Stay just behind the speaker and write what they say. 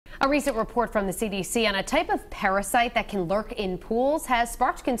A recent report from the CDC on a type of parasite that can lurk in pools has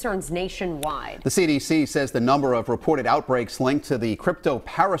sparked concerns nationwide. The CDC says the number of reported outbreaks linked to the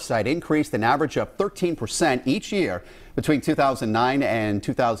parasite increased an average of 13% each year between 2009 and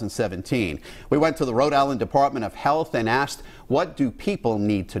 2017. We went to the Rhode Island Department of Health and asked, what do people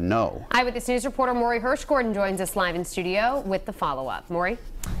need to know? Eyewitness News reporter Maury Hirsch-Gordon joins us live in studio with the follow-up. Maury?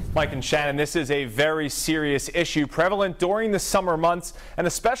 Mike and Shannon, this is a very serious issue prevalent during the summer months and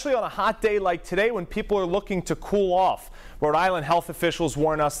especially on a hot day like today when people are looking to cool off. Rhode Island health officials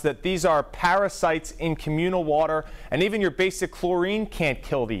warn us that these are parasites in communal water, and even your basic chlorine can't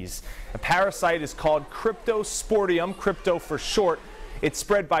kill these. The parasite is called Cryptosporidium, crypto for short. It's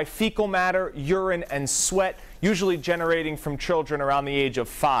spread by fecal matter, urine, and sweat, usually generating from children around the age of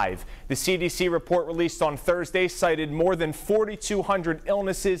 5. The CDC report released on Thursday cited more than 4,200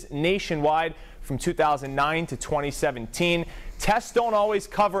 illnesses nationwide from 2009 to 2017. Tests don't always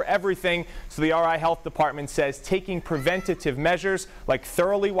cover everything, so the RI Health Department says taking preventative measures like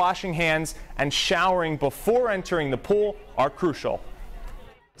thoroughly washing hands and showering before entering the pool are crucial.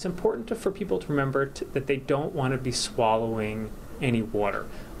 It's important for people to remember that they don't want to be swallowing any water.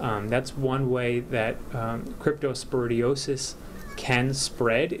 That's one way that cryptosporidiosis can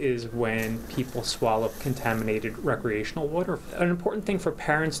spread, is when people swallow contaminated recreational water. An important thing for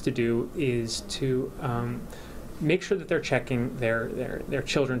parents to do is to make sure that they're checking their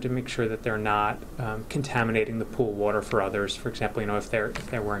children to make sure that they're not contaminating the pool water for others. For example, if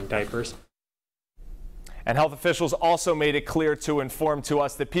they're wearing diapers. And health officials also made it clear to inform to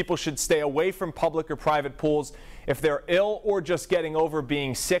us that people should stay away from public or private pools if they're ill or just getting over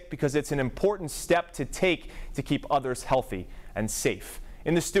being sick, because it's an important step to take to keep others healthy and safe.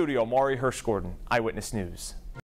 In the studio, Maury Hirsch-Gordon, Eyewitness News.